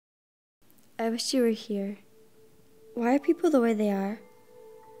I wish you were here. Why are people the way they are?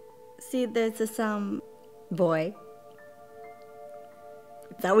 See, there's this, Boy.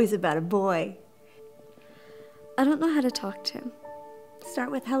 It's always about a boy. I don't know how to talk to him. Start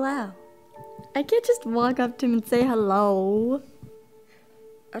with hello. I can't just walk up to him and say hello.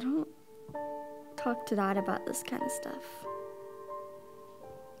 I don't talk to Dad about this kind of stuff.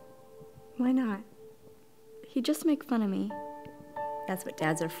 Why not? He'd just make fun of me. That's what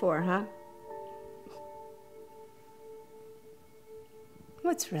dads are for, huh?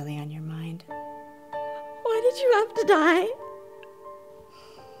 What's really on your mind? Why did you have to die?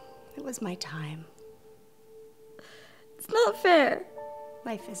 It was my time. It's not fair.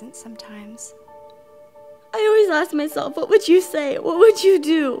 Life isn't sometimes. I always ask myself, what would you say? What would you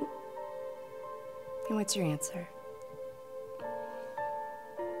do? And what's your answer?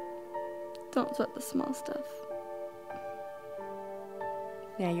 Don't sweat the small stuff.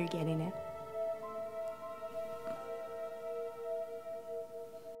 Now you're getting it.